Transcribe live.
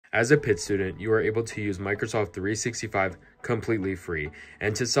As a Pitt student, you are able to use Microsoft 365 completely free.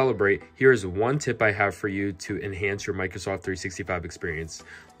 And to celebrate, here is one tip I have for you to enhance your Microsoft 365 experience.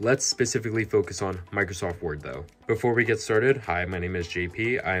 Let's specifically focus on Microsoft Word though. Before we get started, hi, my name is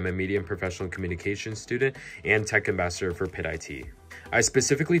JP. I am a Media and Professional Communications student and Tech Ambassador for Pitt IT. I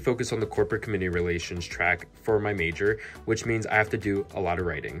specifically focus on the corporate community relations track for my major, which means I have to do a lot of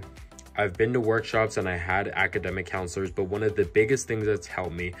writing. I've been to workshops and I had academic counselors, but one of the biggest things that's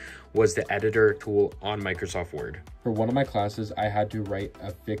helped me was the editor tool on Microsoft Word. For one of my classes, I had to write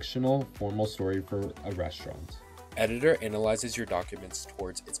a fictional formal story for a restaurant. Editor analyzes your documents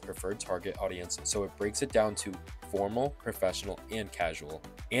towards its preferred target audience, so it breaks it down to formal, professional, and casual.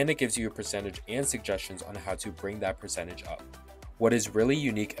 And it gives you a percentage and suggestions on how to bring that percentage up. What is really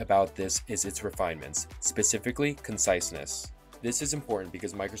unique about this is its refinements, specifically conciseness. This is important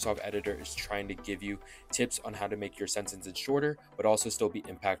because Microsoft Editor is trying to give you tips on how to make your sentences shorter, but also still be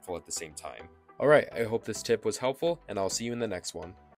impactful at the same time. All right, I hope this tip was helpful, and I'll see you in the next one.